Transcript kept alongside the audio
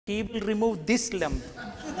he will remove this lump.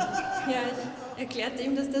 Ja, ich erklärte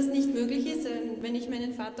ihm, dass das nicht möglich ist. Wenn ich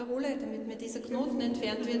meinen Vater hole, damit mir dieser Knoten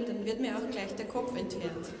entfernt wird, dann wird mir auch gleich der Kopf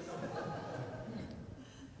entfernt.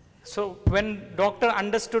 So when doctor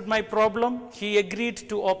understood my problem, he agreed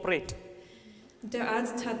to operate. Der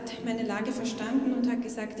Arzt hat meine Lage verstanden und hat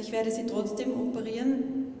gesagt, ich werde sie trotzdem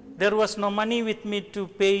operieren. There was no money with me to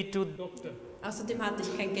pay to doctor. Außerdem hatte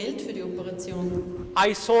ich kein Geld für die Operation.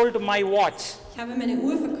 I sold my watch. Ich habe meine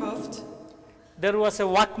Uhr verkauft. There was a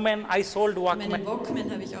Walkman, I sold Walkman. Meinen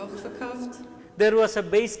Walkman habe ich auch verkauft. There was a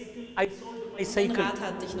bicycle, I sold my Ein cycle Rad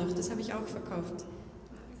hatte ich noch, das habe ich auch verkauft.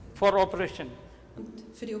 for operation. Und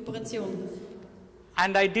für die Operation.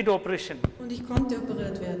 And I did operation. Und ich konnte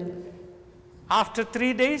operiert werden. After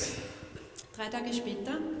 3 days, 3 Tage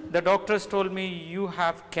später the doctors told me, you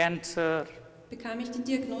have cancer. bekam ich die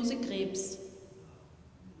Diagnose Krebs.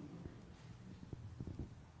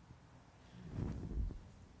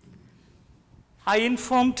 I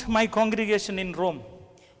informed my congregation in Rome.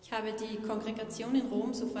 Ich habe die Kongregation in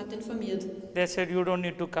Rom sofort informiert. They said, you don't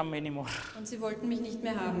need to come anymore. Und sie wollten mich nicht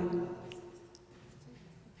mehr haben.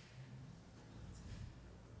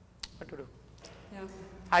 What to do?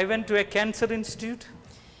 Ja. I went to a cancer institute,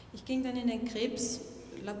 Ich ging dann in ein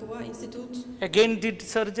Krebslaborinstitut, again did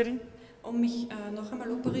surgery. um mich noch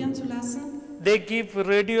einmal operieren zu lassen. They give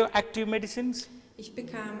radioactive medicines. Ich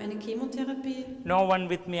bekam eine Chemotherapie No one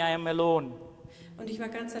with me, I am alone, und ich war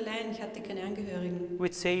ganz allein, ich hatte keine Angehörigen.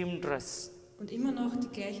 with same dress. Und immer noch die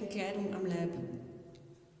gleichen Kleidung am Leib.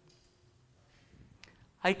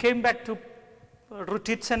 I came back to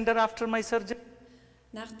retreat center after my surgery.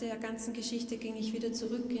 Nach der ganzen Geschichte ging ich wieder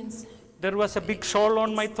zurück ins There was a big shawl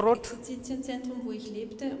on my throat Exerzitienzentrum, wo ich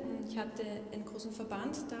lebte, und ich hatte einen großen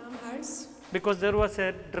Verband da am Hals. because there was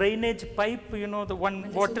a drainage pipe, you know, the one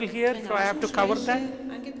Weil bottle so here, so I have to cover that.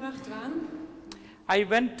 Drainagenschläuche angebracht waren. I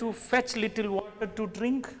went to fetch little water to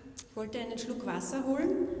drink. Ich wollte einen Schluck Wasser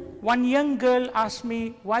holen One young girl asked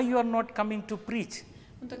me, why you are not coming to preach?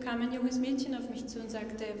 und da kam ein junges Mädchen auf mich zu und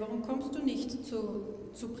sagte, warum kommst du nicht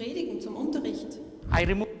zu predigen, zum Unterricht? I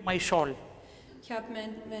removed my shawl. Ich habe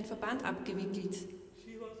mein Verband abgewickelt.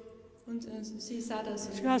 Und sie sah das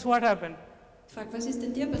She und asked, what happened? fragt, was ist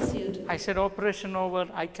denn dir passiert? I said, operation over,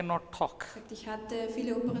 I cannot talk. Sagt, ich hatte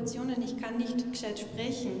viele Operationen, ich kann nicht gescheit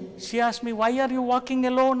sprechen. She asked me, why are you walking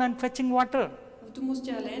alone and fetching water? Aber du musst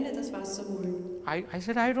ja alleine das Wasser holen. I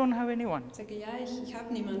said, I don't have anyone. Ich sage, ja, ich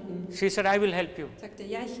habe niemanden. She said, I will help you. Sagte,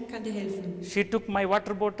 ja, ich kann dir helfen. She took my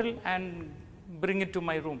water bottle and bring it to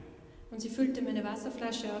my room. Und sie füllte meine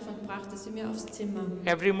Wasserflasche auf und brachte sie mir aufs Zimmer.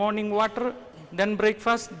 Every morning water, then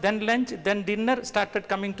breakfast, then lunch, then dinner started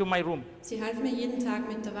coming to my room. Sie half mir jeden Tag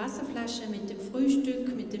mit der Wasserflasche, mit dem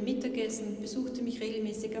Frühstück, mit dem Mittagessen, besuchte mich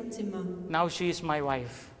regelmäßig am Zimmer. Now she is my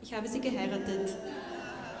wife. Ich habe sie geheiratet.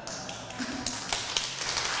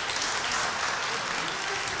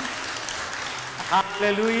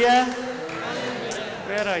 Hallelujah.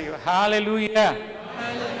 Where are you? Hallelujah.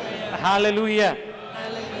 Halleluja. Hallelujah.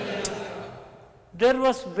 Halleluja. There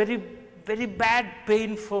was very bad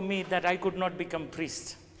pain for me that I could not become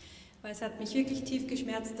priest. Weil es hat mich wirklich tief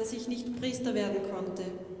geschmerzt, dass ich nicht Priester werden konnte.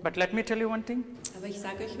 But let me tell you one thing. Aber ich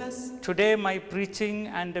sage euch was. Today my preaching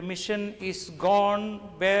and the mission is gone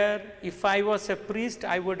where if I was a priest,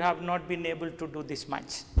 I would have not been able to do this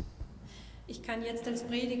much. Ich kann jetzt als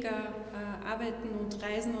Prediger arbeiten und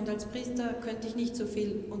reisen und als Priester könnte ich nicht so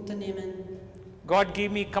viel unternehmen. God gave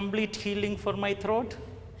me complete healing for my throat.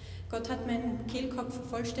 Gott hat meinen Kehlkopf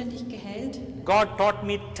vollständig geheilt. God taught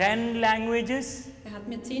me 10 languages. Er hat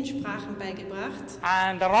mir 10 Sprachen beigebracht.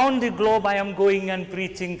 And around the globe I am going and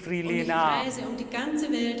preaching Und freely ich now. reise um die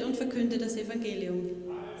ganze Welt und verkünde das Evangelium.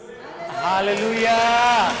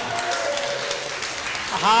 Hallelujah.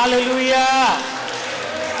 Hallelujah.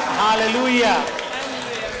 Hallelujah.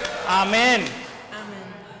 Amen. Amen.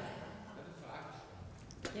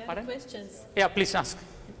 Ja, Pardon? questions? Yeah, please ask.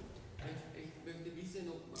 Ich möchte wissen,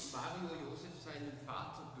 ob Mario Josef seinem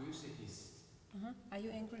Vater böse ist. Are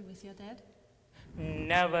you angry with your dad?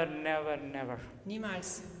 Never, never, never.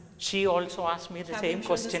 Niemals. She also asked me the Ich habe same ihm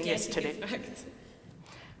schon das question Gleiche yesterday. gefragt.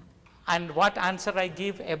 And what answer I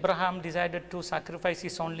give? Abraham decided to sacrifice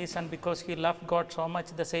his only son because he loved God so much.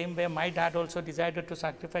 The same way my dad also decided to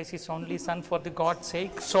sacrifice his only son for the God's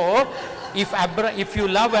sake. So, if you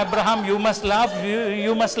love Abraham, you must love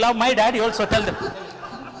my daddy also. Tell them.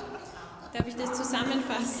 Darf ich das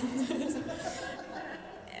zusammenfassen?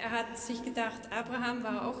 Er hat sich gedacht, Abraham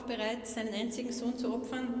war auch bereit, seinen einzigen Sohn zu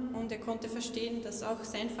opfern, und er konnte verstehen, dass auch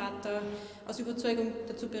sein Vater aus Überzeugung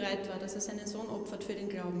dazu bereit war, dass er seinen Sohn opfert für den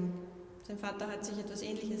Glauben. Sein Vater hat sich etwas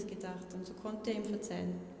Ähnliches gedacht und so konnte er ihm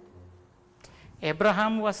verzeihen.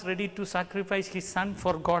 Abraham was ready to sacrifice his son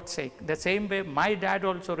for God's sake. The same way my dad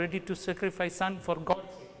also ready to sacrifice son for God's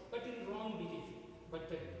sake. But in wrong belief. But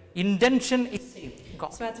the intention is same.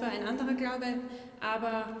 God. Es war zwar ein anderer Glaube,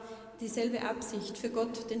 aber dieselbe Absicht, für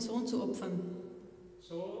Gott den Sohn zu opfern.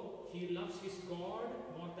 So he loves his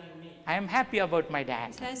God more than me. I am happy about my dad.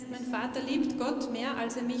 Das heißt, mein Vater liebt Gott mehr,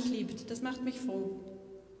 als er mich liebt. Das macht mich froh.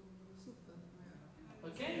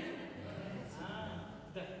 Okay?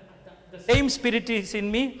 The same spirit is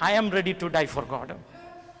in me. I am ready to die for God.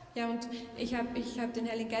 Ja, und ich hab den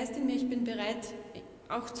Heiligen Geist in mir. Ich bin bereit,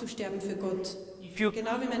 auch zu sterben für Gott.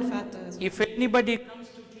 Genau wie mein Vater. Also. If anybody comes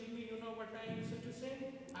to kill me, you know what I used to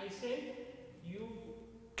say? I say, you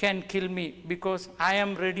can kill me because I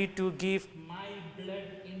am ready to give my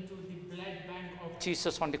blood into the blood bank of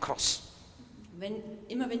Jesus on the cross.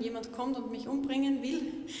 Immer wenn jemand kommt und mich umbringen will,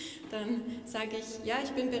 dann sage ich, ja, ich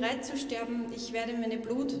bin bereit zu sterben, ich werde meine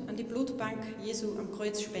Blut an die Blutbank Jesu am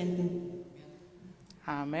Kreuz spenden.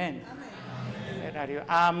 Amen. Where are you?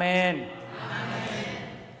 Amen. Amen.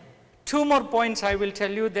 2 more points I will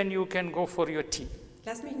tell you, then you can go for your tea.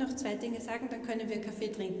 Lass mich noch 2 Dinge sagen, dann können wir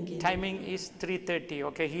Kaffee trinken gehen. Timing is 3:30.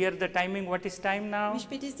 Okay, here the timing. What is time now? Wie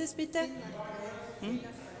spät ist es bitte?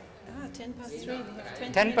 10 past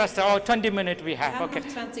 3. 10 past, 20 minutes we have. Okay.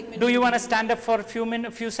 20 Minuten. Do you want to stand up for a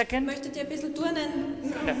few seconds? Möchtet ihr ein bisschen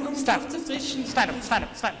turnen, um uns Stand. aufzufrischen? Stand up, stand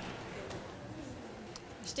up, stand up.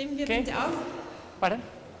 Stehen wir Okay. bitte auf. Pardon?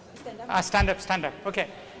 Stand up. Stand up, stand up. Okay.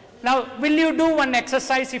 Now, will you do one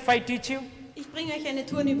exercise if I teach you? Ich bringe euch eine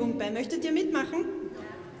Turnübung bei. Möchtet ihr mitmachen?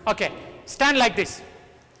 Okay. Stand like this.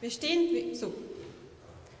 Wir stehen so.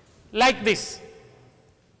 Like this.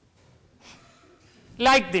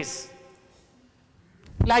 Like this.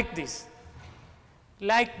 Like this.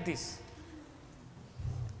 Like this.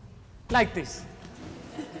 Like this.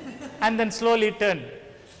 And then slowly turn.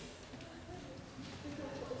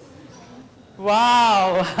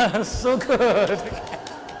 Wow, so good.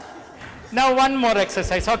 Now one more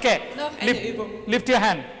exercise, okay? Noch eine Übung. Lift your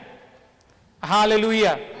hand.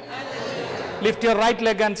 Hallelujah. Lift your right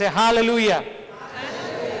leg and say hallelujah.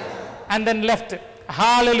 And then left.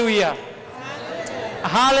 Hallelujah.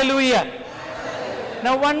 Hallelujah.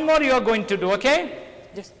 Now one more you are going to do, okay?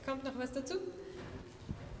 Just Kommt noch was dazu?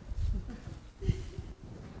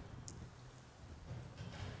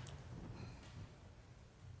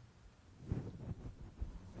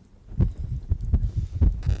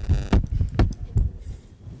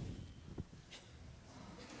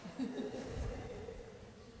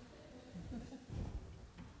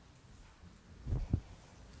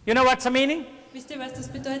 you know what's the meaning? Wisst ihr, was das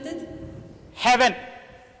bedeutet? Heaven,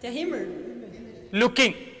 Der Himmel.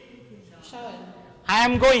 looking. Schauen. I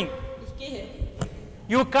am going. Ich gehe.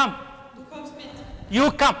 You come. Du kommst mit. You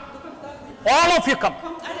come. Du kommst auch mit. All of you come.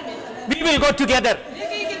 Kommt alle mit. We will go together. Wir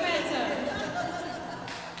gehen gemeinsam.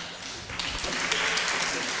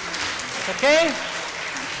 Okay?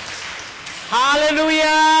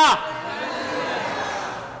 Hallelujah.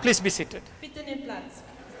 Please be seated. Bitte nehmt Platz.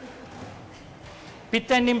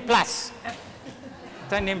 Bitte nimm Platz.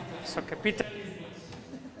 Bitte nimm Platz. Okay, bitte.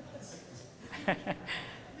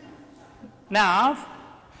 Now,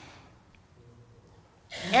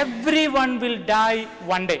 everyone will die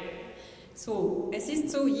one day. So, es ist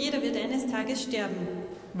so, jeder wird eines Tages sterben.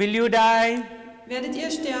 Will you die? Werdet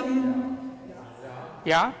ihr sterben?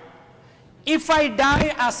 Yeah. If I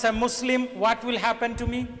die as a Muslim, what will happen to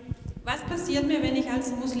me? Was passiert mir, wenn ich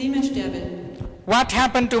als Muslime sterbe? What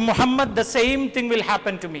happened to Muhammad? The same thing will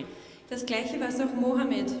happen to me. Das gleiche, was auch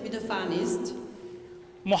Mohammed widerfahren ist.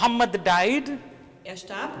 Muhammad died, Er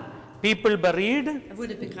starb, people buried, er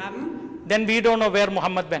wurde begraben then we don't know where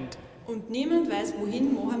Muhammad went. und niemand weiß,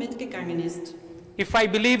 wohin Mohammed gegangen ist. If I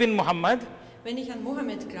believe in Muhammad, Wenn ich an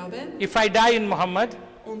Mohammed glaube if I die in Muhammad,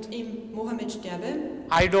 und im Mohammed sterbe,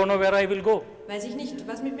 I don't know where I will go. weiß ich nicht,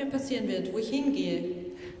 was mit mir passieren wird, wo ich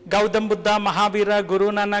hingehe. Gautam Buddha, Mahavira,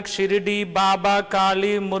 Guru Nanak, Shirdi, Baba,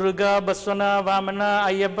 Kali, Muruga, Baswana, Vamana,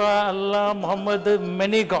 Ayyappa, Allah, Muhammad,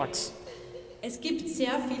 many gods. Es gibt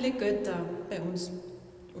sehr viele Götter bei uns.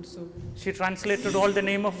 Oder so. She translated all the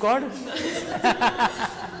name of God?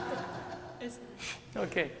 Es,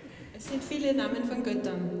 Okay. es sind viele Namen von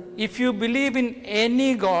Göttern. If you believe in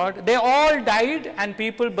any God, they all died and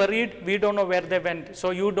people buried, we don't know where they went.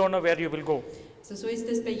 So you don't know where you will go. So ist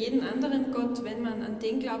es bei jedem anderen Gott, wenn man an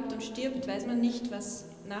den glaubt und stirbt, weiß man nicht, was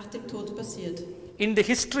nach dem Tod passiert. In the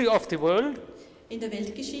history of the world, In der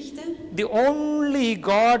Weltgeschichte the only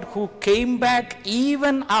God who came back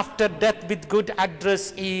even after death with good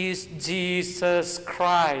address is Jesus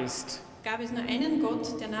Christ. gab es nur einen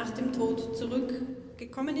Gott, der nach dem Tod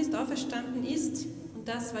zurückgekommen ist, auferstanden ist, und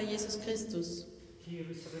das war Jesus Christus.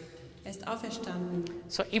 Er ist auferstanden.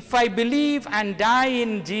 So if I believe and die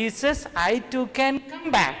in Jesus, I too can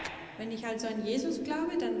come back. Wenn ich also an Jesus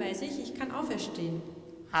glaube, dann weiß ich, ich kann auferstehen.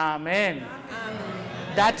 Amen. Amen.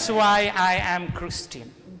 That's why I am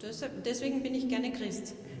Christian. Und deswegen bin ich gerne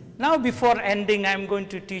Christ. Now before ending, I'm going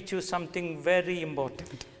to teach you something very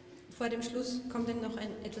important. Vor dem Schluss kommt dann noch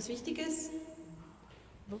etwas Wichtiges.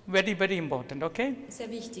 Very, very important, okay? Sehr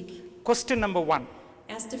wichtig. Question number 1.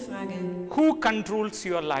 Erste Frage. Who controls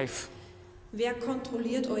your life? Wer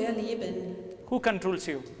kontrolliert euer Leben? Who controls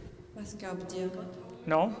you? Was glaubt ihr?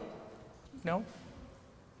 No? No?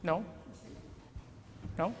 No?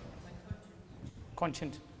 No?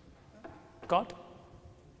 Conscience. God?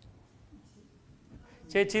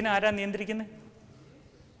 ചേച്ചീനെ ആരാ നിയന്ത്രിക്കുന്നത്?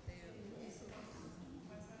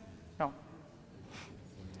 No.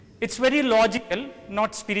 It's very logical,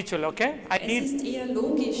 not spiritual, okay? Es ist eher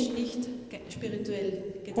logisch, nicht spirituell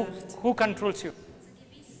gedacht. Who controls you?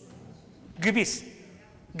 Gewiss.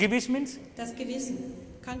 Gewiss means? Das Gewissen.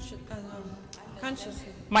 Conscious.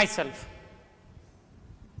 Myself.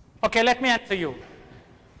 Okay, let me answer you.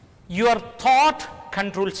 Your thought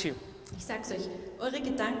controls you. Ich sag's euch, eure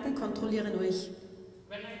Gedanken kontrollieren euch.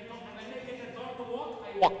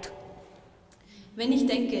 Walked. Wenn ich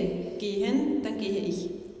denke, gehen, dann gehe ich.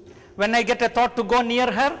 When I get a thought to go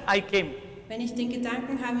near her, I came. Wenn ich den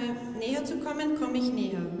Gedanken habe, näher zu kommen, komme ich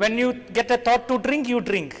näher. When you get a thought to drink, you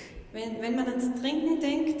drink. Wenn man ans Trinken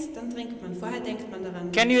denkt, dann trinkt man. Vorher denkt man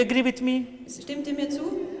daran. Can you agree with me? Stimmt ihr mir zu?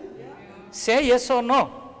 Say yes or no.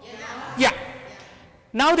 Yeah.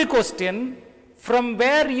 Now the question, from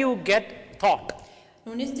where you get thought?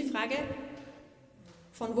 Nun ist die Frage,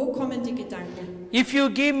 von wo kommen die Gedanken? If you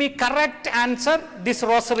give me correct answer, this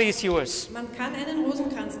rosary is yours. Man kann einen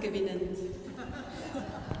Rosenkranz gewinnen.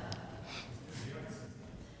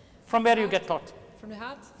 From where you get thought? From the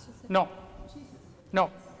heart? No. No.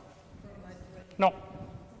 No.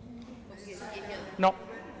 No.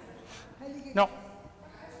 No.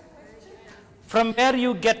 From where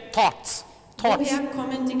you get thoughts? Thoughts. Woher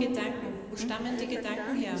kommen die Gedanken? Wo stammen die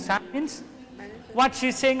Gedanken her? That means what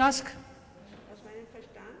she's saying, ask? Aus meinem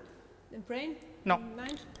Verstand? The brain? No.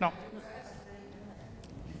 Mind? No.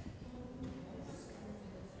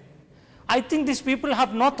 I think these people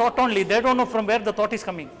have no thought only. They don't know from where the thought is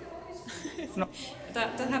coming. No. Da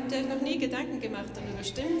habt ihr euch noch nie Gedanken gemacht darüber,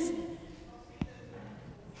 stimmt's?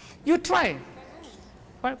 You try.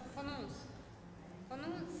 What?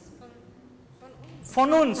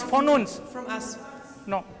 Von uns. From us.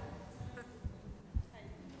 No.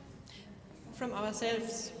 From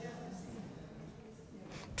ourselves.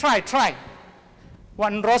 Try.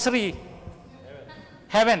 One rosary.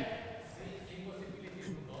 Heaven.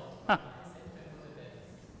 Huh.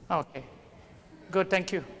 Okay. Good,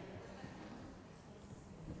 thank you.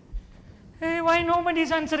 Hey, why nobody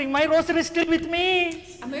is answering? My rosary is still with me.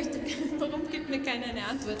 Warum gibt mir keiner eine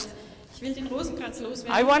Antwort? Ich will den Rosenkranz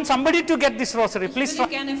loswerden. I want somebody to get this rosary. Ich Please würde ihn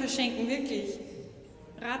try. gerne verschenken, wirklich.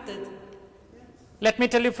 Ratet. Let me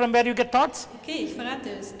tell you from where you get thoughts. Okay, ich verrate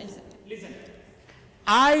es. Listen.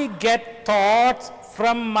 I get thoughts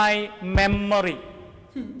from my memory.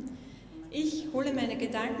 Ich hole meine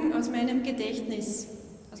Gedanken aus meinem Gedächtnis,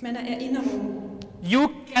 aus meiner Erinnerung. You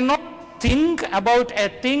cannot think about a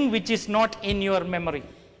thing which is not in your memory.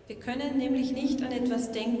 Wir können nämlich nicht an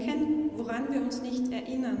etwas denken, woran wir uns nicht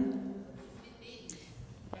erinnern.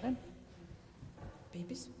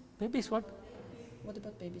 Babys? Babies, what? What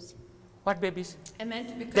about babies? What babies? Er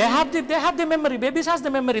meint, wir They können, have the memory. Babies has the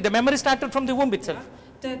memory. The memory started from the womb itself.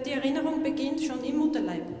 die Erinnerung beginnt schon im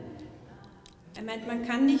Mutterleib. Er meint, man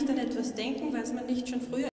kann nicht an etwas denken, was man nicht schon früher